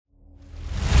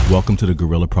Welcome to the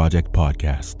Gorilla Project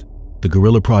podcast. The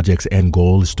Gorilla Project's end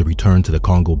goal is to return to the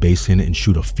Congo Basin and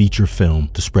shoot a feature film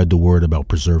to spread the word about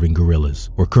preserving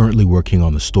gorillas. We're currently working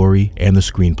on the story and the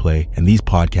screenplay, and these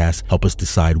podcasts help us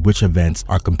decide which events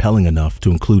are compelling enough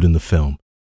to include in the film.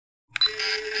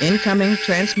 Incoming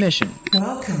transmission.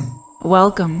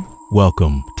 Welcome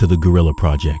To the Gorilla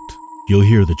Project. You'll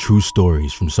hear the true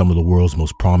stories from some of the world's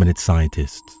most prominent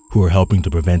scientists who are helping to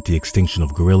prevent the extinction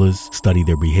of gorillas, study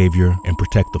their behavior, and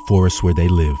protect the forests where they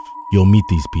live. You'll meet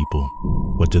these people.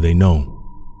 What do they know?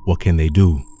 What can they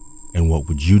do? And what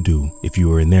would you do if you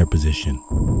were in their position?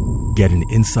 Get an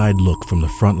inside look from the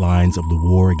front lines of the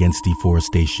war against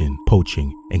deforestation,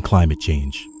 poaching, and climate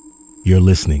change. You're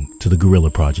listening to the Gorilla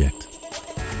Project.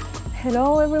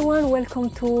 Hello everyone, welcome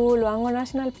to Luango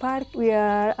National Park. We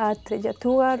are at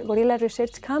Yatuga Gorilla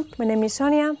Research Camp. My name is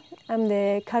Sonia. I'm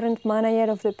the current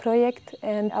manager of the project,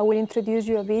 and I will introduce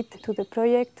you a bit to the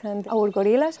project and our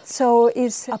gorillas. So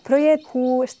it's a project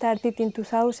who started in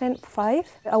 2005.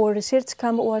 Our research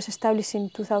camp was established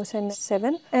in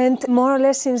 2007. And more or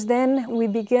less since then, we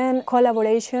began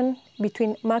collaboration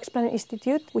between Max Planck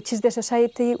Institute, which is the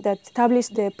society that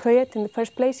established the project in the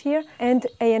first place here, and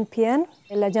ANPN,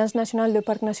 l'Agence Nationale des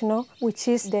Parcs Nationaux, which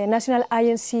is the national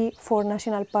agency for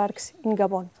national parks in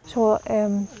Gabon. So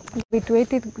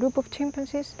habituated group of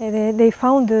chimpanzees. They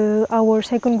found our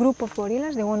second group of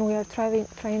gorillas, the one we are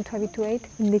trying to habituate.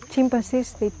 And the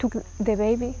chimpanzees, they took the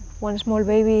baby, one small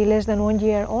baby less than 1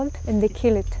 year old, and they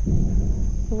killed it.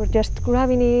 They were just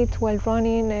grabbing it while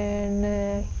running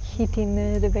and hitting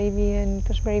the baby, and it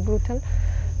was very brutal.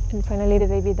 And finally the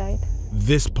baby died.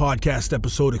 This podcast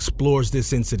episode explores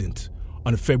this incident.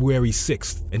 On February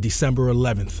 6th and December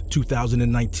 11th,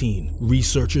 2019,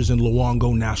 researchers in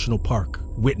Luango National Park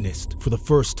witnessed, for the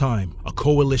first time, a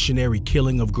coalitionary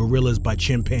killing of gorillas by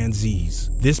chimpanzees.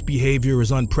 This behavior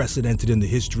is unprecedented in the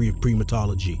history of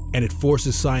primatology, and it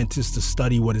forces scientists to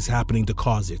study what is happening to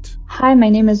cause it. Hi, my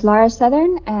name is Lara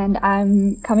M, and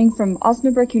I'm coming from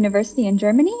Osnabrück University in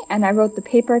Germany, and I wrote the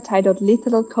paper titled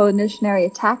Lethal Coalitionary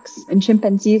Attacks in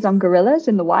Chimpanzees on Gorillas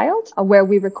in the Wild, where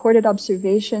we recorded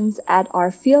observations at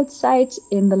our field site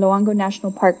in the Luango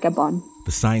National Park, Gabon.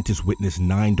 The scientists witnessed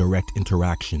 9 direct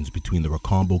interactions between the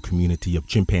Rakambo community of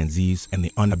chimpanzees and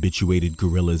the unhabituated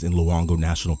gorillas in Luango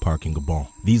National Park in Gabon.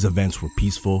 These events were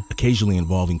peaceful, occasionally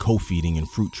involving co-feeding in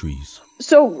fruit trees.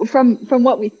 So from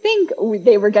what we think,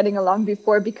 they were getting along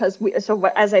before, because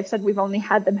as I've said, we've only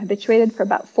had them habituated for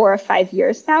about 4 or 5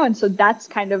 years now. And so that's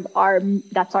kind of our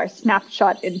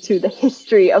snapshot into the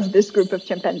history of this group of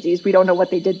chimpanzees. We don't know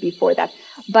what they did before that.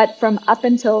 But from up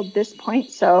until this point,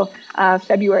 so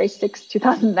February 6,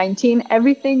 2019,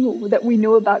 everything that we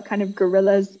knew about kind of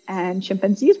gorillas and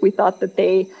chimpanzees, we thought that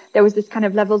there was this kind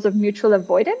of levels of mutual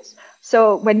avoidance.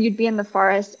 So when you'd be in the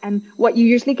forest, and what you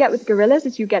usually get with gorillas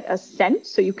is you get a scent.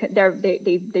 So you can,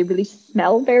 they really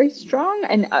smell very strong.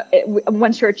 And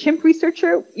once you're a chimp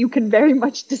researcher, you can very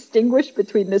much distinguish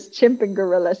between this chimp and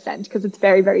gorilla scent, because it's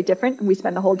very, very different. And we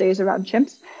spend the whole days around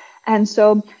chimps. And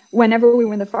so whenever we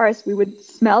were in the forest, we would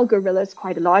smell gorillas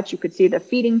quite a lot. You could see the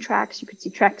feeding tracks. You could see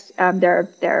tracks,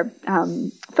 their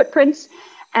footprints.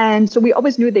 And so we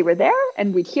always knew they were there,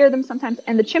 and we'd hear them sometimes.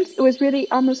 And the chimps, it was really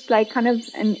almost like kind of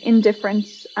an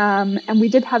indifference. And we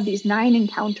did have these 9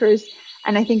 encounters.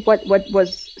 And I think what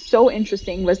was so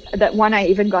interesting was that one I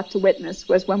even got to witness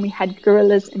was when we had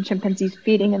gorillas and chimpanzees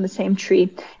feeding in the same tree.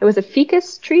 It was a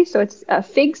ficus tree, so it's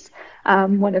figs,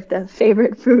 one of the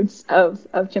favorite foods of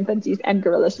chimpanzees and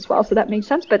gorillas as well. So that makes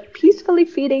sense, but peacefully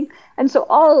feeding. And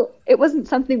so it wasn't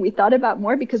something we thought about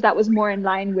more, because that was more in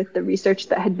line with the research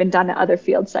that had been done at other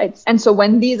field sites. And so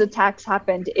when these attacks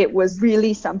happened, it was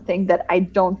really something that I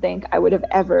don't think I would have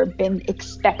ever been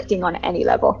expecting on any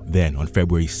level. Then on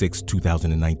February 6,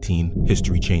 2019,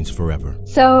 history changed forever.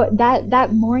 So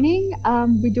that morning,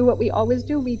 we do what we always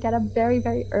do. We get up very,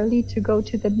 very early to go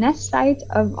to the nest site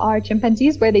of our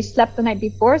chimpanzees where they slept the night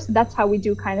before. So that's how we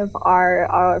do kind of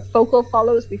our focal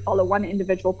follows. We follow one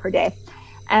individual per day.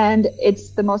 And it's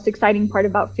the most exciting part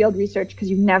about field research, because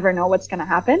you never know what's going to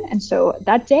happen. And so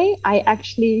that day,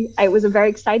 it was a very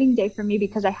exciting day for me,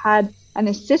 because I had an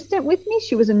assistant with me.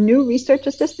 She was a new research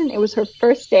assistant. It was her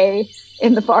first day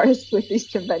in the forest with these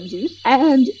chimpanzees.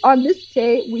 And on this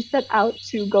day, we set out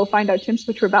to go find our chimps,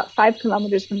 which were about 5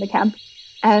 kilometers from the camp.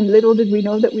 And little did we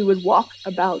know that we would walk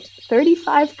about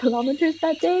 35 kilometers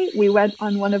that day. We went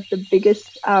on one of the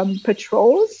biggest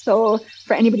patrols. So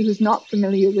for anybody who's not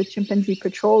familiar with chimpanzee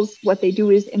patrols, what they do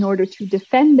is, in order to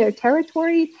defend their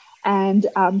territory and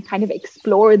kind of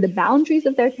explore the boundaries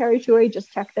of their territory,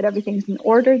 just check that everything's in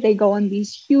order, they go on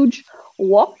these huge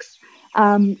walks.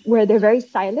 where they're very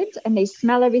silent and they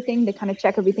smell everything, they kind of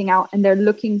check everything out, and they're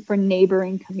looking for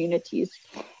neighboring communities.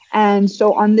 And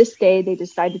so on this day, they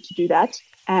decided to do that.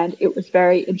 And it was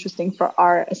very interesting for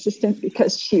our assistant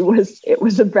because it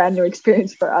was a brand new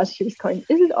experience for us. She was going,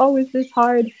 is it always this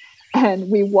hard? And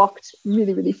we walked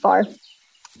really, really far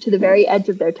to the very edge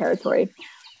of their territory.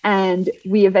 And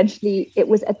we eventually, it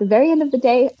was at the very end of the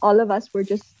day, all of us were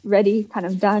just ready, kind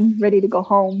of done, ready to go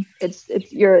home. It's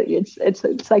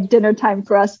like dinner time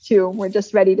for us too. We're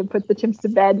just ready to put the chimps to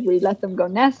bed. We let them go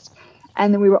nest.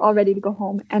 And then we were all ready to go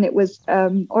home. And it was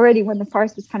already when the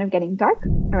forest was kind of getting dark,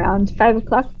 around 5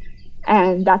 o'clock.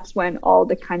 And that's when all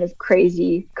the kind of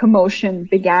crazy commotion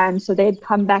began. So they had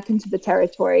come back into the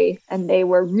territory and they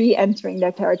were re-entering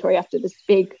their territory after this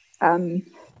big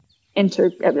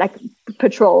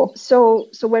patrol. So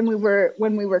when we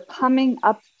were coming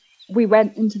up, we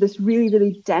went into this really,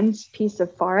 really dense piece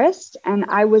of forest. And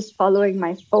I was following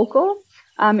my focal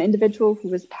individual who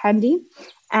was Pandy.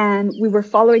 And we were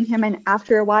following him, and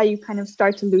after a while, you kind of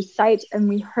start to lose sight. And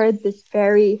we heard this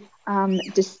very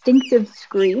distinctive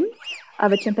scream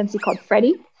of a chimpanzee called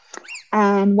Freddy.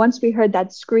 And once we heard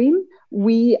that scream,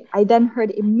 I then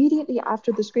heard immediately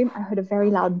after the scream, I heard a very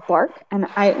loud bark. And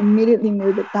I immediately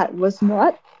knew that was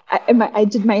not.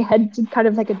 My head did kind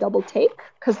of like a double take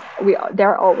because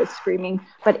they're always screaming,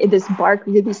 but this bark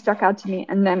really stuck out to me.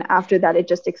 And then after that, it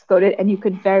just exploded, and you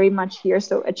could very much hear.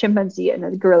 So a chimpanzee and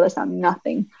a gorilla sound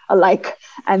nothing alike.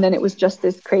 And then it was just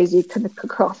this crazy kind of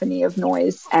cacophony of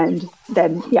noise. And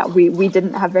then, we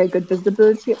didn't have very good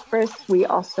visibility at first. We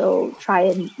also try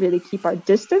and really keep our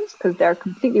distance because they're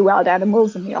completely wild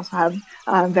animals, and we also have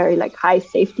very high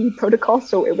safety protocols.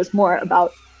 So it was more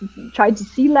about tried to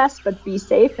see less but be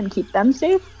safe and keep them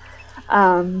safe.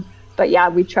 But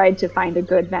we tried to find a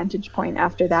good vantage point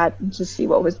after that to see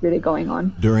what was really going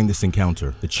on. During this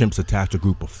encounter, the chimps attacked a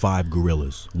group of 5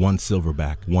 gorillas, 1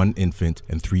 silverback, 1 infant,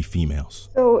 and 3 females.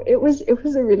 So it was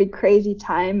a really crazy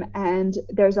time, and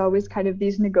there's always kind of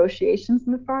these negotiations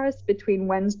in the forest between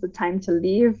when's the time to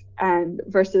leave and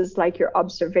versus your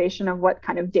observation of what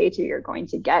kind of data you're going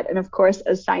to get. And of course,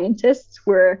 as scientists,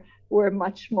 we're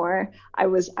much more, I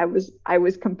was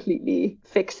completely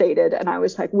fixated, and I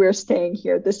was like, we're staying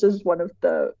here. This is one of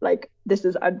the, this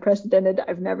is unprecedented.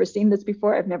 I've never seen this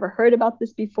before. I've never heard about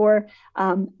this before.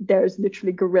 There's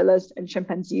literally gorillas and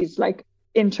chimpanzees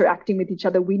interacting with each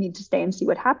other. We need to stay and see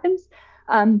what happens.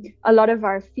 A lot of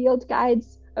our field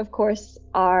guides, of course,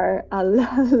 are a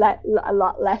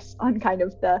lot less on kind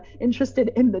of the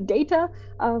interested in the data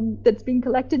that's being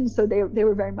collected. And so they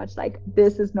were very much like,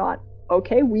 this is not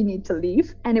okay, we need to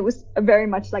leave. And it was very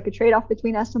much like a trade-off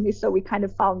between us. And so we kind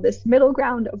of found this middle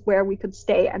ground of where we could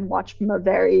stay and watch from a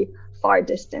very far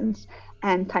distance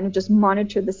and kind of just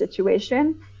monitor the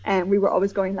situation. And we were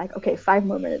always going okay, 5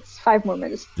 more minutes.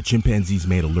 The chimpanzees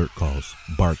made alert calls,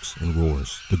 barks, and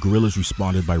roars. The gorillas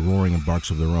responded by roaring and barks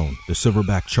of their own. The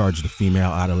silverback charged a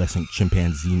female adolescent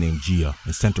chimpanzee named Gia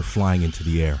and sent her flying into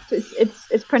the air.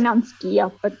 It's pronounced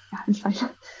Gia, but it's fine.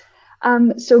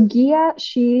 So Gia,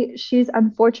 she's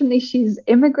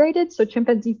immigrated. So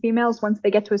chimpanzee females, once they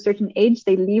get to a certain age,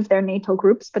 they leave their natal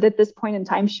groups. But at this point in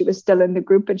time, she was still in the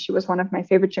group, and she was one of my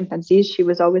favorite chimpanzees. She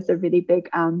was always a really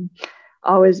big,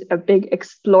 always a big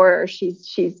explorer.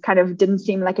 She's kind of didn't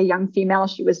seem like a young female.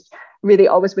 She was really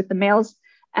always with the males.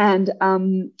 And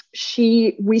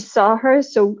we saw her.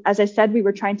 So as I said, we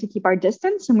were trying to keep our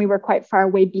distance, and we were quite far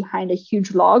away behind a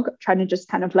huge log, trying to just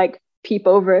kind of peep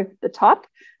over the top.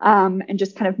 And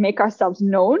just kind of make ourselves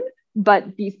known,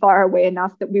 but be far away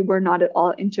enough that we were not at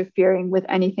all interfering with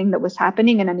anything that was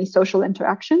happening in any social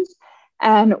interactions.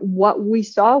 And what we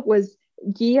saw was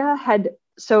Gia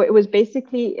so it was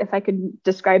basically, if I could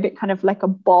describe it, kind of like a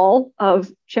ball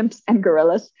of chimps and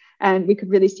gorillas. And we could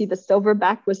really see the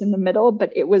silverback was in the middle,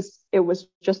 but it was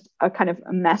just a kind of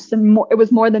a mess. And it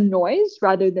was more the noise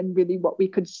rather than really what we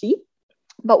could see.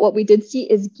 But what we did see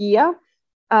is Gia.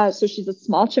 So she's a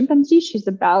small chimpanzee. She's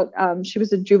about, she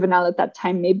was a juvenile at that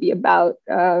time, maybe about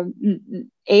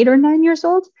 8 or 9 years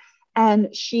old.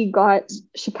 And she kind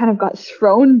of got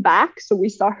thrown back. So we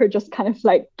saw her just kind of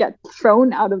get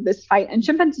thrown out of this fight. And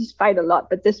chimpanzees fight a lot,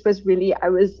 but this was really, I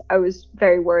was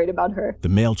very worried about her. The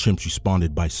male chimps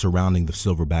responded by surrounding the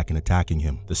silverback and attacking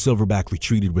him. The silverback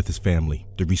retreated with his family.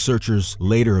 The researchers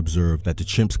later observed that the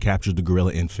chimps captured the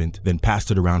gorilla infant, then passed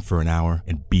it around for an hour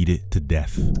and beat it to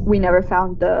death. We never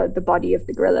found the body of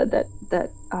the gorilla that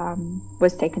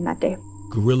was taken that day.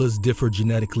 Gorillas differ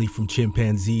genetically from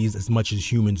chimpanzees as much as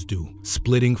humans do,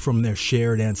 splitting from their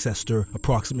shared ancestor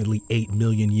approximately 8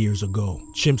 million years ago.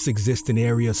 Chimps exist in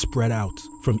areas spread out,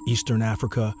 From Eastern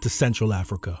Africa to Central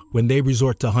Africa, when they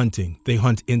resort to hunting, they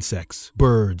hunt insects,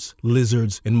 birds,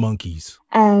 lizards, and monkeys.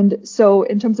 And so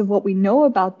in terms of what we know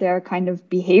about their kind of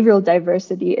behavioral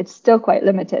diversity, it's still quite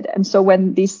limited. And so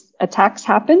when these attacks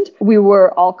happened, we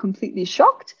were all completely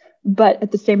shocked. But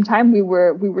at the same time, we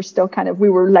were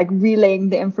like relaying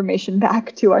the information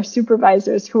back to our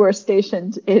supervisors who are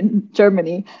stationed in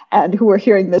Germany and who were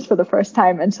hearing this for the first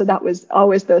time. And so that was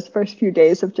always those first few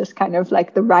days of just kind of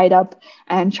like the write up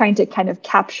and trying to kind of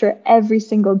capture every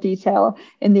single detail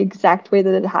in the exact way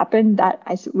that it happened. That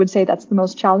I would say that's the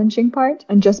most challenging part,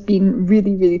 and just being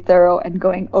really, really thorough and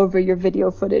going over your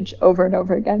video footage over and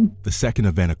over again. The second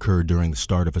event occurred during the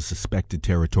start of a suspected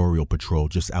territorial patrol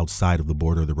just outside of the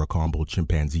border of the Combo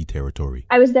chimpanzee territory.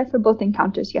 I was there for both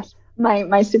encounters, yes.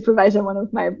 My supervisor, one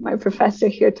of my professor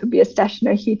here, Tobias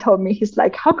Deschner, he told me, he's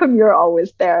like, how come you're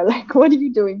always there? Like, what are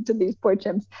you doing to these poor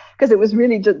chimps? Because it was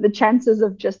really just the chances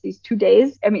of just these 2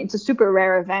 days. I mean, it's a super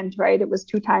rare event, right? It was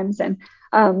 2 times. And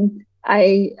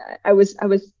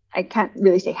I can't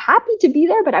really say happy to be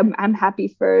there, but I'm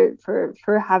happy for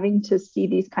having to see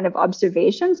these kind of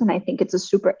observations. And I think it's a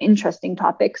super interesting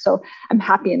topic. So I'm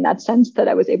happy in that sense that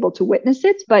I was able to witness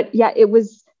it. But yeah, it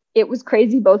was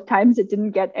crazy both times. It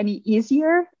didn't get any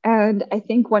easier. And I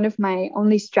think one of my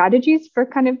only strategies for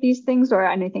kind of these things,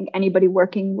 and I think anybody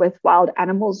working with wild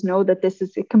animals know that this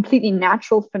is a completely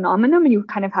natural phenomenon, and you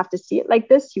kind of have to see it like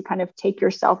this. You kind of take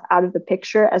yourself out of the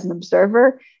picture as an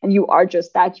observer, and you are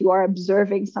just that. You are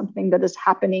observing something that is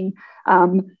happening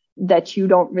that you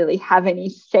don't really have any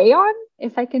say on,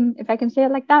 if I can say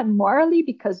it like that, morally,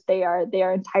 because they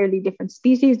are entirely different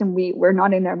species, and we're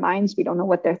not in their minds. We don't know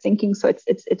what they're thinking. So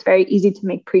it's very easy to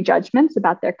make prejudgments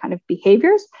about their kind of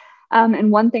behaviors.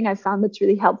 And one thing I found that's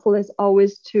really helpful is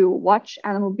always to watch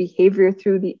animal behavior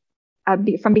through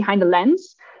from behind a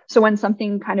lens. So when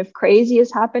something kind of crazy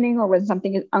is happening, or when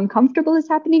something uncomfortable is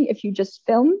happening, if you just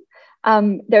film,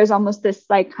 there's almost this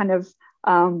like kind of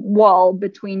wall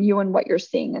between you and what you're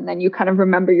seeing, and then you kind of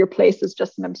remember your place as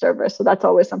just an observer. So that's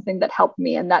always something that helped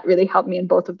me, and that really helped me in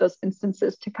both of those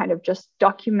instances to kind of just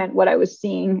document what I was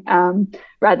seeing,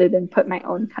 rather than put my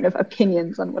own kind of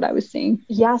opinions on what I was seeing.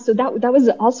 Yeah, so that was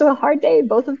also a hard day.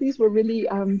 Both of these were really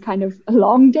kind of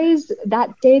long days.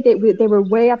 That day they were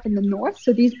way up in the north,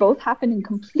 so these both happened in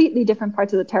completely different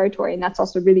parts of the territory, and that's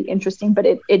also really interesting. But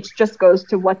it just goes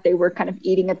to what they were kind of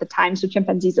eating at the time. So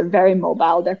chimpanzees are very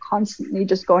mobile. They're constantly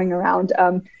just going around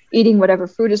eating whatever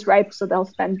fruit is ripe. So they'll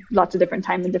spend lots of different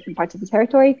time in different parts of the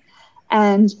territory.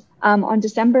 And on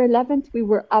December 11th, we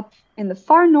were up in the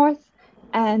far north.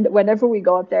 And whenever we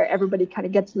go up there, everybody kind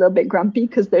of gets a little bit grumpy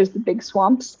because there's the big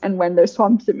swamps. And when there's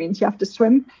swamps, it means you have to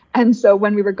swim. And so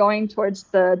when we were going towards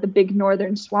the big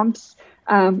northern swamps,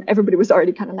 everybody was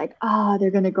already kind of like,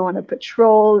 they're going to go on a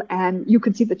patrol. And you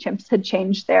could see the chimps had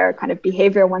changed their kind of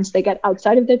behavior. Once they get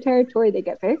outside of their territory, they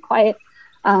get very quiet.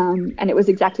 And it was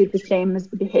exactly the same as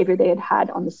the behavior they had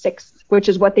on the 6th, which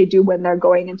is what they do when they're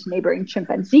going into neighboring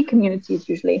chimpanzee communities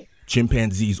usually.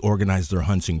 Chimpanzees organize their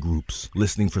hunts in groups,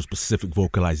 listening for specific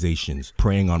vocalizations,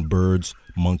 preying on birds,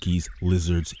 monkeys,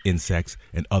 lizards, insects,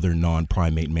 and other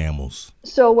non-primate mammals.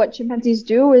 So what chimpanzees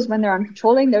do is when they're on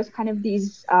patrolling, there's kind of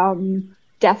these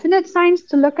definite signs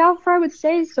to look out for, I would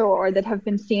say, or that have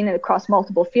been seen across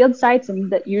multiple field sites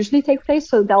and that usually take place.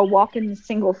 So they'll walk in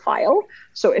single file.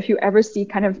 So if you ever see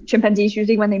kind of chimpanzees,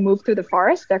 usually when they move through the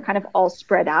forest, they're kind of all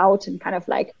spread out and kind of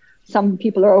like some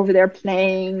people are over there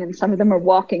playing and some of them are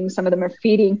walking, some of them are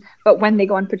feeding. But when they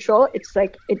go on patrol, it's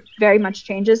like it very much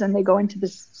changes and they go into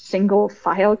this single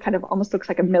file, kind of almost looks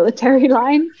like a military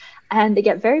line. And they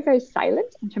get very, very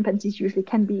silent. And chimpanzees usually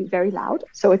can be very loud.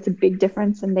 So it's a big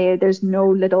difference. And there's no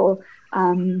little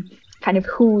kind of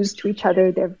whoos to each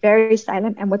other. They're very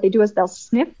silent. And what they do is they'll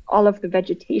sniff all of the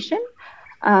vegetation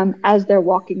as they're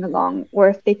walking along. Or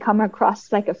if they come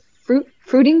across like a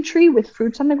fruiting tree with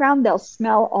fruits on the ground, they'll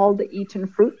smell all the eaten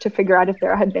fruit to figure out if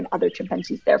there had been other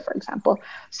chimpanzees there, for example.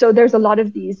 So there's a lot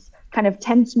of these kind of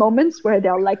tense moments where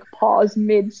they'll like pause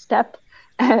mid-step.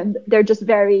 And they're just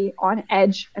very on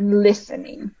edge and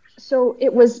listening. So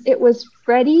it was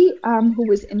Freddie who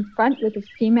was in front with a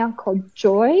female called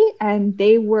Joy, and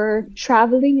they were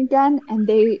traveling again. And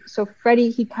so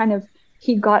Freddie,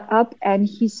 he got up and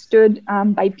he stood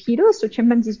bipedal. So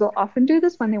chimpanzees will often do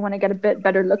this when they want to get a bit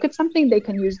better look at something. They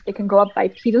can go up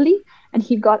bipedally, and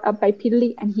he got up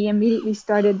bipedally and he immediately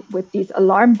started with these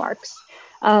alarm barks.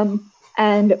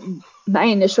 And my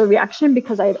initial reaction,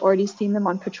 because I had already seen them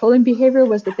on patrolling behavior,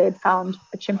 was that they had found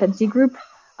a chimpanzee group.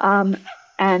 And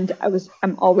And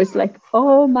I'm always like,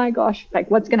 oh my gosh, like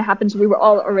what's going to happen? So we were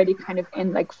all already kind of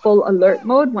in like full alert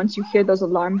mode. Once you hear those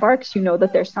alarm barks, you know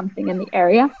that there's something in the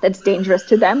area that's dangerous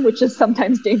to them, which is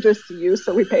sometimes dangerous to you.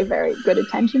 So we pay very good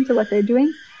attention to what they're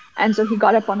doing. And so he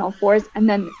got up on all fours, and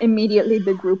then immediately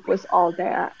the group was all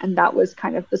there. And that was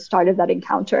kind of the start of that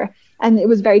encounter. And it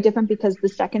was very different because the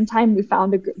second time we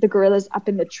found the gorillas up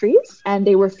in the trees, and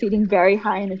they were feeding very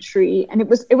high in a tree. And it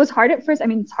was hard at first. I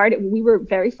mean, it's hard. We were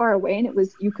very far away, and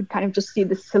you could kind of just see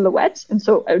the silhouette. And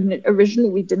so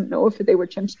originally we didn't know if they were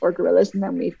chimps or gorillas. And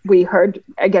then we heard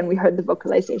the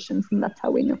vocalizations, and that's how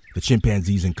we knew. The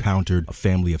chimpanzees encountered a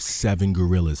family of 7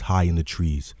 gorillas high in the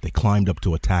trees. They climbed up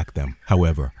to attack them.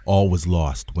 However, all was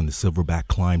lost when the silverback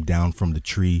climbed down from the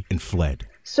tree and fled.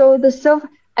 So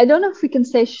I don't know if we can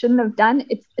say shouldn't have done.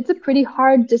 It's a pretty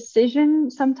hard decision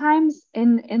sometimes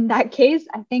in that case.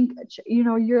 I think, you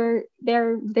know,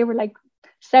 they were like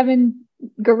 7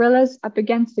 gorillas up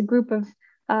against a group of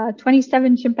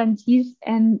 27 chimpanzees,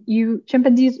 and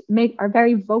chimpanzees are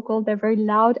very vocal, they're very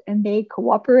loud, and they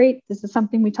cooperate. This is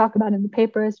something we talk about in the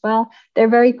paper as well. They're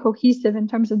very cohesive in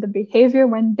terms of the behavior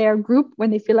when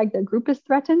they feel like their group is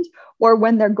threatened, or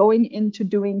when they're going into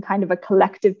doing kind of a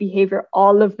collective behavior,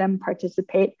 all of them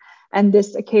participate. And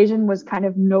this occasion was kind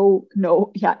of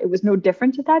it was no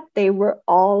different to that. They were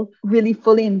all really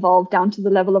fully involved, down to the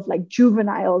level of like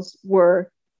juveniles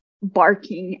were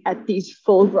barking at these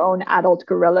full-grown adult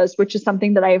gorillas, which is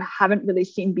something that I haven't really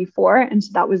seen before. And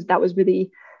so that was really,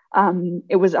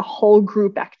 it was a whole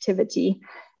group activity.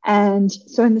 And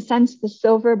so in the sense, the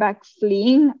silverback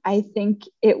fleeing, I think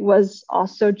it was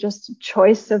also just a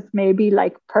choice of maybe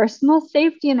like personal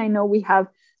safety. And I know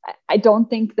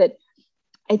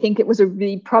I think it was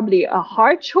probably a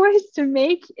hard choice to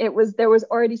make. There was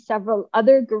already several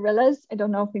other gorillas. I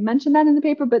don't know if we mentioned that in the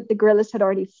paper, but the gorillas had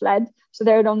already fled. So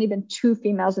there had only been 2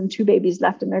 females and 2 babies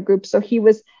left in their group. So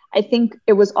I think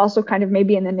it was also kind of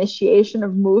maybe an initiation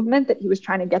of movement that he was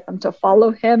trying to get them to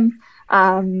follow him.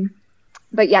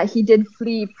 But yeah, he did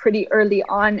flee pretty early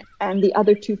on, and the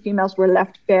other 2 females were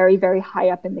left very, very high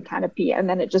up in the canopy. And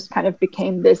then it just kind of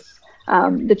became this,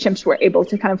 the chimps were able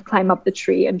to kind of climb up the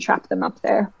tree and trap them up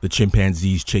there. The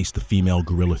chimpanzees chased the female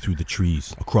gorilla through the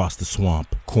trees, across the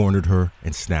swamp, cornered her,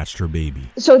 and snatched her baby.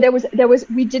 So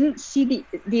we didn't see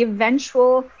the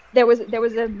eventual. There was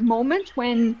a moment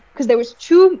when, because there was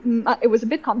 2, it was a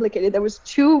bit complicated. There was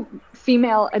 2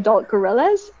 female adult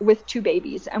gorillas with 2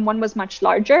 babies, and one was much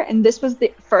larger. And this was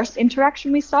the first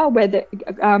interaction we saw where the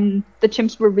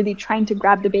chimps were really trying to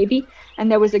grab the baby.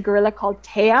 And there was a gorilla called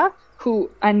Thea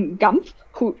and Gump,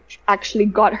 who actually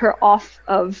got her off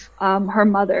of her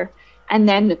mother. And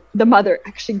then the mother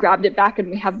actually grabbed it back, and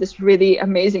we have this really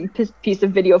amazing piece of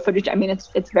video footage. I mean,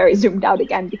 it's very zoomed out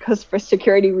again because for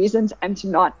security reasons and to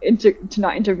not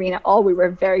intervene at all. We were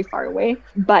very far away.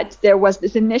 But there was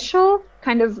this initial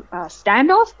kind of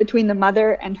standoff between the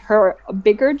mother and her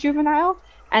bigger juvenile.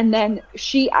 And then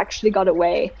she actually got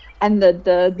away. And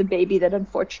the baby that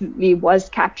unfortunately was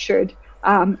captured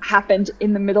happened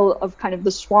in the middle of kind of the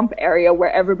swamp area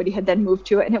where everybody had then moved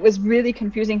to. And it was really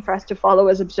confusing for us to follow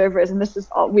as observers. And this is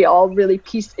all we all really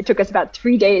pieced. It took us about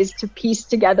 3 days to piece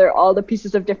together all the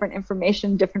pieces of different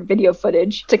information, different video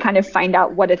footage to kind of find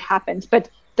out what had happened. But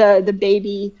the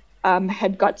baby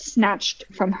had got snatched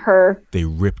from her. They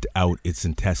ripped out its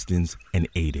intestines and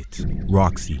ate it.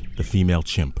 Roxy, the female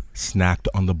chimp, snacked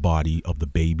on the body of the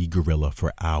baby gorilla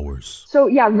for hours. So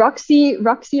yeah, Roxy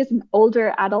is an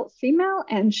older adult female,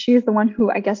 and she's the one who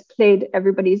I guess played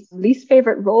everybody's least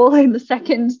favorite role in the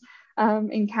second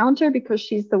encounter, because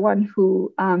she's the one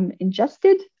who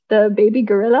ingested the baby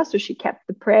gorilla. So she kept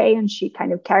the prey and she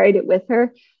kind of carried it with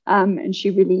her. And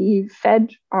she really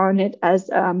fed on it as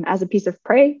a piece of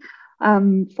prey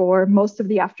for most of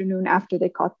the afternoon after they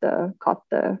caught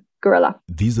the gorilla.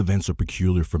 These events are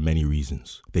peculiar for many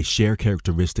reasons. They share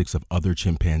characteristics of other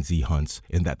chimpanzee hunts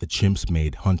in that the chimps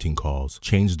made hunting calls,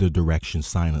 changed their direction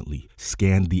silently,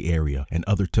 scanned the area, and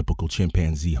other typical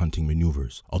chimpanzee hunting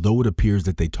maneuvers. Although it appears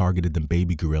that they targeted the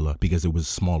baby gorilla because it was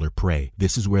smaller prey,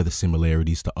 this is where the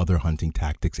similarities to other hunting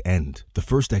tactics end. The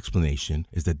first explanation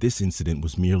is that this incident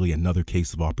was merely another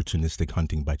case of opportunistic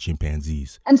hunting by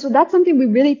chimpanzees. And so that's something we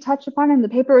really touch upon in the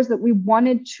paper, is that we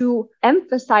wanted to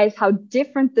emphasize how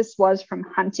different this was from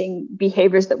hunting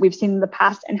behaviors that we've seen in the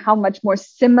past, and how much more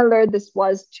similar this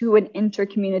was to an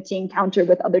inter-community encounter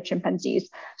with other chimpanzees.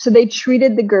 So they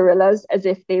treated the gorillas as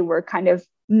if they were kind of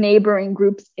neighboring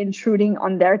groups intruding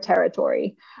on their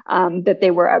territory that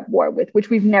they were at war with, which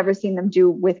we've never seen them do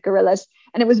with gorillas.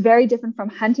 And it was very different from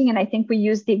hunting. And I think we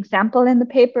used the example in the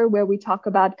paper where we talk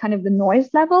about kind of the noise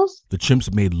levels. The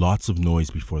chimps made lots of noise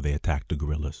before they attacked the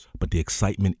gorillas, but the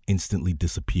excitement instantly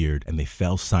disappeared and they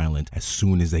fell silent as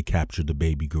soon as they captured the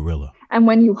baby gorilla. And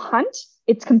when you hunt,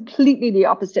 it's completely the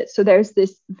opposite. So there's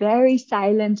this very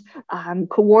silent,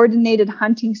 coordinated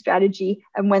hunting strategy.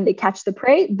 And when they catch the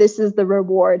prey, this is the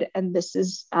reward. And this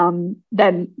is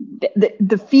then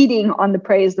the feeding on the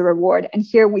prey is the reward. And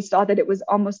here we saw that it was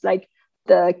almost like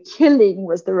the killing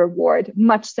was the reward,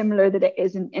 much similar that it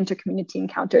is in intercommunity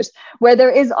encounters, where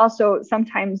there is also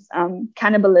sometimes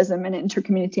cannibalism in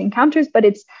intercommunity encounters, but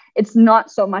it's not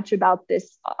so much about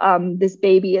this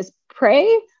baby as prey,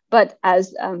 but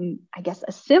as, I guess,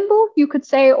 a symbol, you could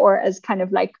say, or as kind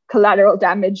of like collateral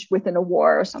damage within a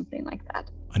war or something like that.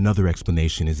 Another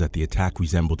explanation is that the attack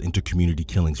resembled intercommunity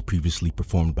killings previously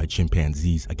performed by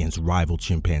chimpanzees against rival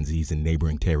chimpanzees in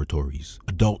neighboring territories.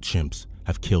 Adult chimps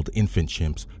have killed infant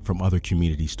chimps from other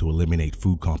communities to eliminate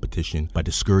food competition by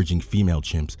discouraging female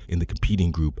chimps in the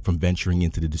competing group from venturing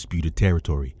into the disputed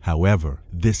territory. However,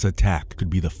 this attack could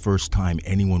be the first time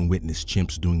anyone witnessed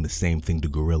chimps doing the same thing to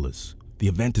gorillas. The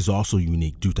event is also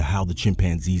unique due to how the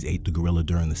chimpanzees ate the gorilla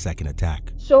during the second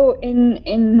attack. So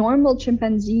in normal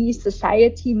chimpanzee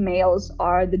society, males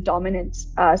are the dominant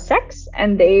sex,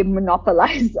 and they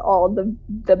monopolize all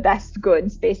the best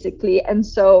goods, basically. And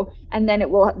then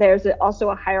there's also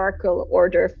a hierarchical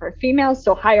order for females.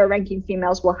 So higher ranking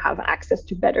females will have access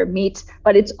to better meat,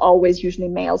 but it's always usually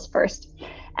males first.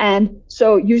 And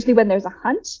so usually when there's a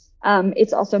hunt,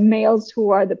 it's also males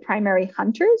who are the primary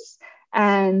hunters,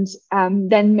 and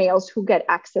then males who get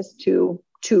access to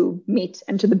meat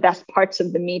and to the best parts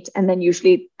of the meat. And then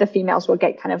usually the females will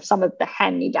get kind of some of the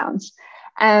hand-me-downs.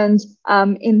 And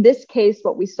in this case,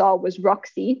 what we saw was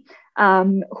Roxy,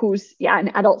 who's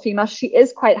an adult female. She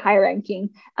is quite high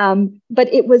ranking,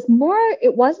 but it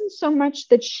wasn't so much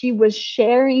that she was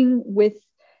sharing with,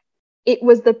 it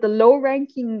was that the low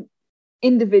ranking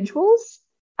individuals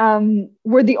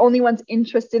were the only ones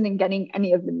interested in getting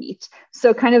any of the meat.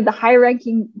 So kind of the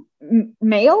high-ranking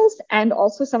males and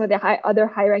also some of the other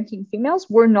high-ranking females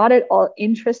were not at all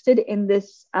interested in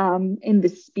this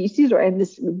species or in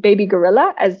this baby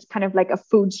gorilla as kind of like a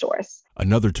food source.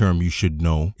 Another term you should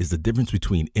know is the difference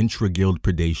between intra-guild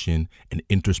predation and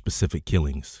interspecific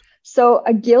killings. So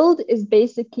a guild is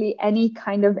basically any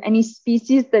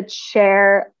species that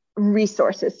share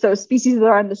resources. So species that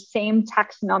are on the same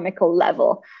taxonomical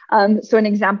level. So an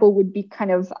example would be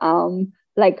kind of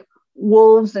like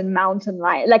wolves and mountain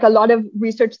lions. Like a lot of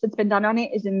research that's been done on it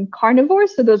is in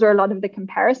carnivores. So those are a lot of the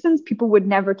comparisons. People would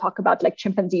never talk about like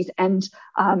chimpanzees and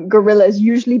gorillas,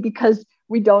 usually because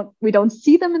we don't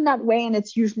see them in that way. And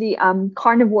it's usually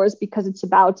carnivores because it's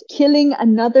about killing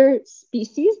another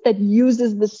species that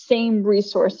uses the same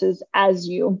resources as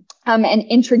you. And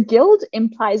intra-guild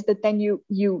implies that then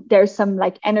there's some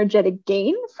like energetic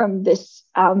gain from this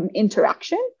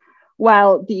interaction,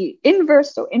 while the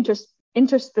inverse, so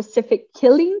interspecific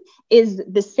killing, is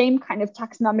the same kind of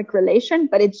taxonomic relation,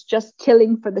 but it's just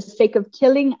killing for the sake of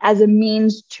killing as a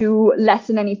means to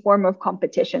lessen any form of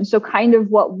competition. So kind of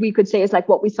what we could say is like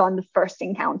what we saw in the first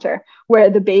encounter, where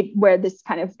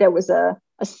there was a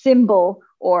symbol,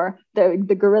 or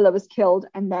the gorilla was killed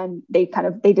and then they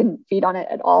didn't feed on it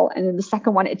at all. And in the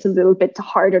second one, it's a little bit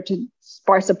harder to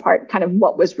sparse apart kind of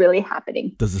what was really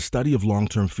happening. Does the study of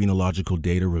long-term phenological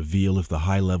data reveal if the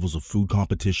high levels of food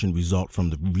competition result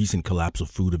from the recent collapse of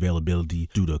food availability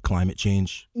due to climate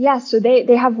change? Yeah, so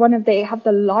they have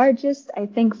the largest, I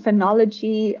think,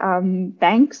 phenology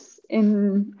banks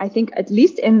in, I think, at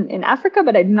least in Africa,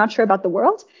 but I'm not sure about the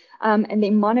world. And they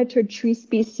monitored tree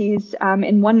species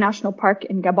in one national park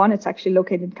in Gabon. It's actually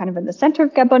located kind of in the center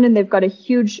of Gabon, and they've got a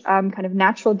huge kind of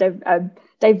natural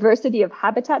diversity of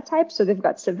habitat types. So they've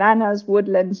got savannas,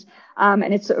 woodlands,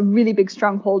 and it's a really big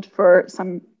stronghold for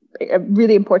some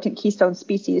really important keystone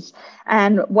species.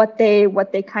 And what they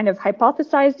kind of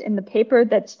hypothesized in the paper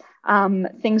that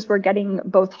things were getting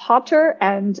both hotter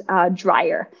and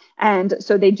drier. And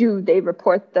so they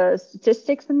report the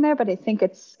statistics in there, but I think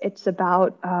it's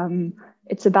about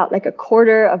like a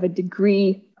quarter of a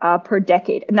degree per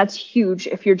decade. And that's huge.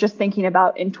 If you're just thinking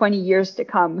about in 20 years to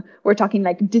come, we're talking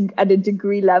like at a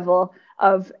degree level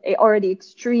of already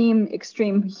extreme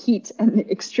heat and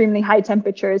extremely high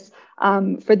temperatures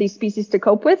for these species to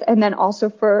cope with. And then also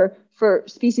for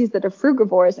species that are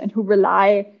frugivores and who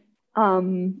rely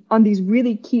on these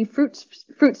really key fruit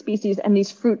species and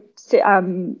these fruit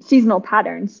seasonal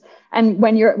patterns. And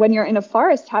when you're in a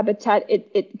forest habitat,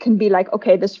 it can be like,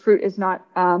 okay, this tree is not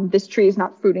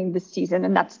fruiting this season,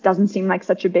 and that doesn't seem like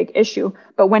such a big issue.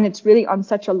 But when it's really on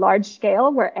such a large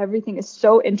scale where everything is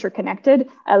so interconnected,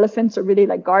 elephants are really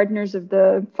like gardeners of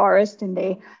the forest, and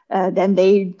then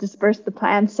they disperse the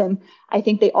plants. And I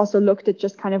think they also looked at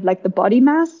just kind of like the body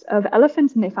mass of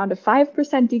elephants, and they found a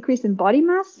 5% decrease in body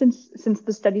mass since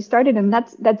the study started, and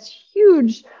that's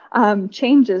huge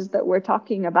changes that we're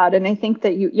talking about. And I think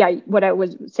that what I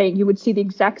was saying, you would see the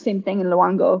exact same thing in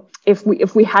Luango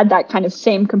if we had that kind of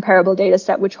same comparable data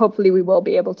set, which hopefully we will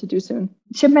be able to do soon.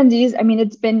 Chimpanzees, I mean,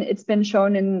 it's been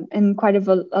shown in quite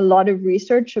a lot of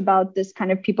research about this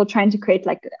kind of people trying to create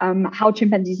like how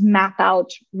chimpanzees map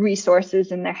out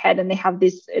resources in their head, and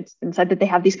it's been said that they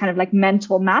have these kind of like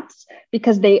mental maps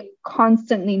because they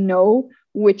constantly know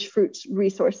which fruit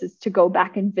resources to go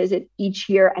back and visit each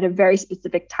year at a very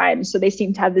specific time. So they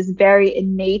seem to have this very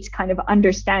innate kind of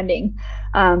understanding,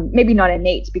 maybe not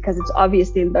innate because it's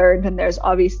obviously learned, and there's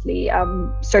obviously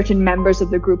certain members of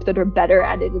the group that are better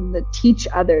at it and that teach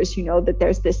others, that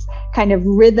there's this kind of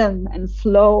rhythm and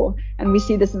flow. And we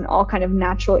see this in all kind of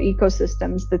natural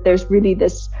ecosystems, that there's really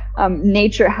this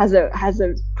nature has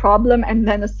a problem and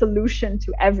then a solution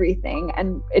to everything.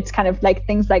 And it's kind of like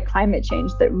things like climate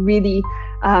change that really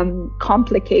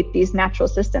complicate these natural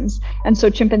systems. And so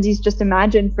chimpanzees, just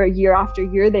imagine for year after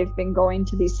year, they've been going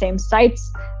to these same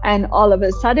sites, and all of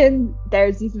a sudden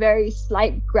there's these very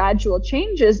slight gradual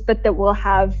changes, but that will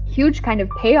have huge kind of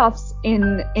payoffs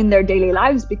in their daily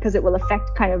lives, because it will affect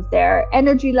kind of their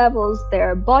energy levels,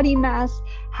 their body mass,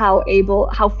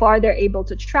 how far they're able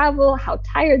to travel, how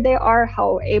tired they are,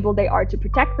 how able they are to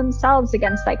protect themselves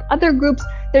against like other groups.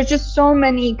 There's just so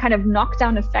many kind of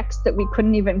knockdown effects that we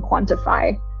couldn't even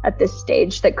quantify at this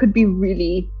stage that could be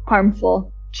really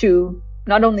harmful to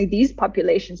not only these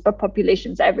populations, but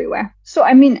populations everywhere. So,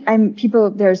 I mean,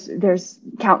 there's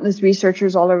countless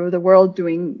researchers all over the world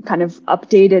doing kind of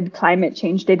updated climate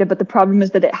change data, but the problem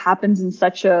is that it happens in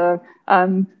such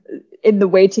in the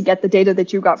way to get the data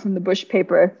that you got from the Bush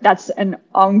paper. That's an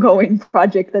ongoing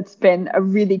project that's been a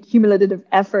really cumulative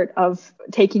effort of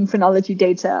taking phenology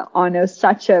data on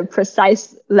such a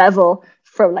precise level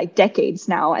for like decades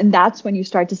now. And that's when you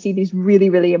start to see these really,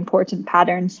 really important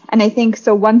patterns. And I think,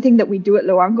 so one thing that we do at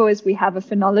Luango is we have a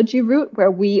phenology route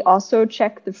where we also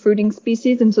check the fruiting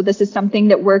species. And so this is something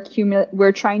that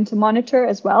we're trying to monitor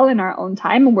as well in our own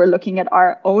time. And we're looking at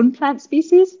our own plant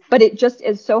species. But it just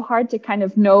is so hard to kind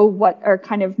of know what are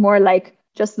kind of more like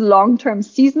just long-term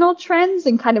seasonal trends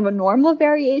and kind of a normal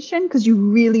variation, because you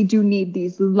really do need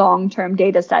these long-term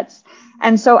data sets.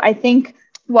 And so I think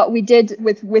what we did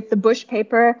with the Bush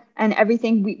paper and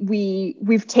everything,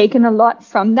 we've taken a lot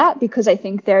from that, because I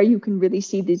think there you can really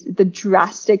see the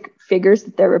drastic figures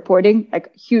that they're reporting,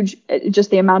 like huge,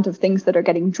 just the amount of things that are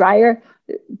getting drier,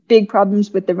 big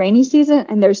problems with the rainy season.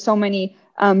 And there's so many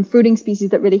fruiting species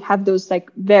that really have those like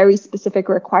very specific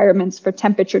requirements for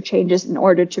temperature changes in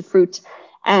order to fruit.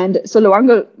 And so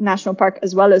Luango National Park,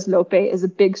 as well as Lope, is a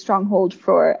big stronghold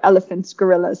for elephants,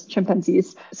 gorillas,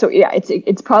 chimpanzees. So yeah,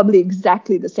 it's probably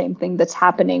exactly the same thing that's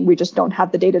happening. We just don't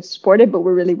have the data to support it, but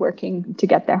we're really working to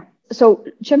get there. So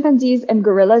chimpanzees and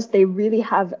gorillas, they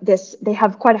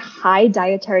have quite a high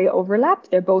dietary overlap.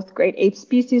 They're both great ape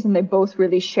species, and they both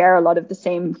really share a lot of the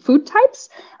same food types.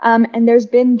 And there's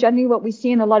been generally what we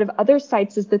see in a lot of other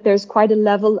sites is that there's quite a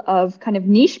level of kind of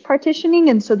niche partitioning.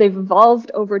 And so they've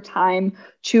evolved over time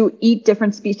to eat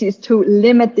different species to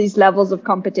limit these levels of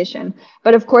competition.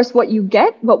 But of course, what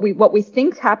we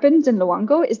think happens in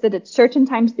Luango is that at certain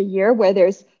times of the year where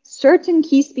there's certain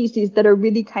key species that are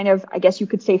really kind of, I guess you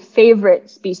could say, favorite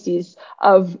species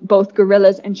of both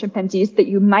gorillas and chimpanzees, that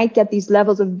you might get these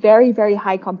levels of very, very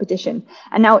high competition.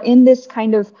 And now in this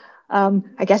kind of,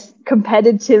 I guess,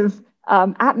 competitive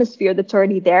atmosphere that's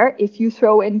already there, if you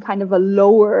throw in kind of a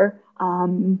lower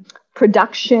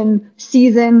production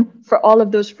season for all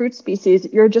of those fruit species,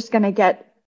 you're just going to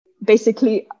get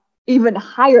basically even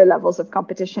higher levels of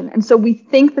competition. And so we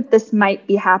think that this might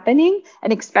be happening,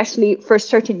 and especially for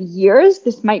certain years,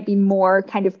 this might be more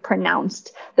kind of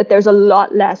pronounced, that there's a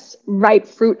lot less ripe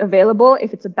fruit available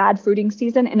if it's a bad fruiting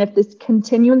season. And if this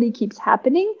continually keeps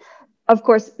happening, of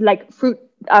course, like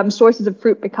sources of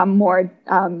fruit become more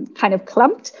kind of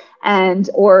clumped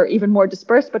or even more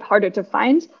dispersed, but harder to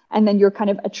find. And then you're kind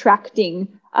of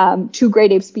attracting two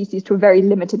great ape species to a very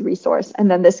limited resource. And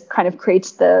then this kind of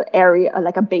creates the area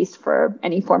like a base for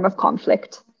any form of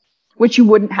conflict, which you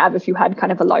wouldn't have if you had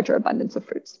kind of a larger abundance of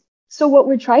fruits. So what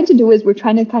we're trying to do is we're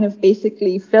trying to kind of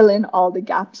basically fill in all the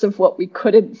gaps of what we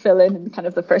couldn't fill in kind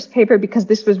of the first paper, because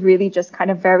this was really just kind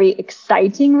of very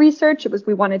exciting research.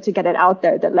 We wanted to get it out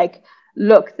there that like,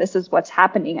 look, this is what's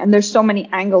happening. And there's so many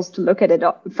angles to look at it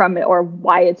from it, or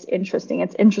why it's interesting.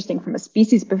 It's interesting from a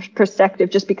species perspective,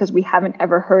 just because we haven't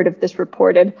ever heard of this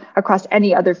reported across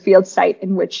any other field site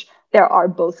in which there are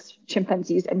both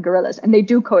chimpanzees and gorillas, and they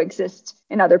do coexist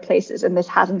in other places, and this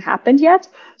hasn't happened yet.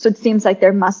 So it seems like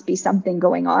there must be something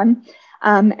going on.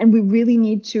 And we really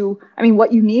need to,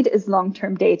 what you need is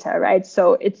long-term data, right?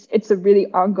 So it's a really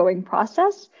ongoing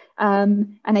process.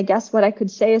 And I guess what I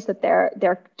could say is that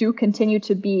there do continue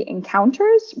to be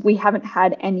encounters. We haven't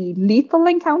had any lethal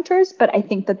encounters, but I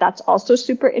think that that's also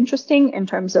super interesting in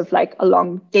terms of like a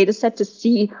long data set to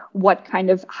see what kind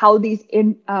of how these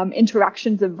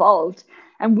interactions evolved.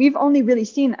 And we've only really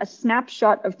seen a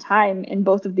snapshot of time in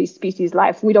both of these species'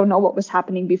 life. We don't know what was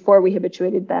happening before we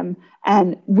habituated them.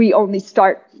 And we only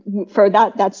start for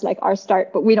that. That's like our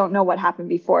start, but we don't know what happened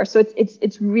before. So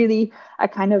it's really a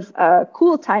kind of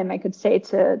cool time, I could say,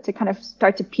 to kind of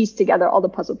start to piece together all the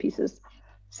puzzle pieces.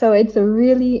 So it's a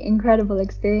really incredible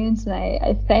experience. And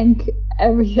I thank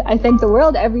the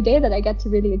world every day that I get to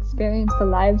really experience the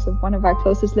lives of one of our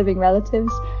closest living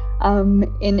relatives.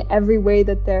 In every way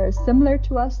that they're similar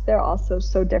to us, they're also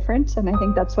so different. And I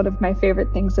think that's one of my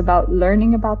favorite things about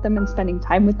learning about them and spending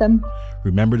time with them.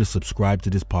 Remember to subscribe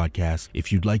to this podcast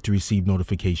if you'd like to receive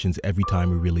notifications every time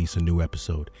we release a new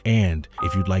episode. And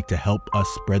if you'd like to help us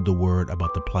spread the word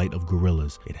about the plight of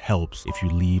gorillas, it helps if you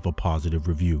leave a positive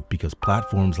review, because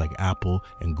platforms like Apple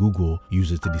and Google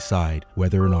use it to decide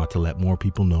whether or not to let more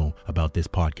people know about this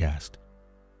podcast.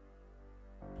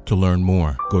 To learn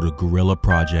more, go to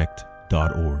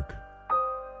gorillaproject.org.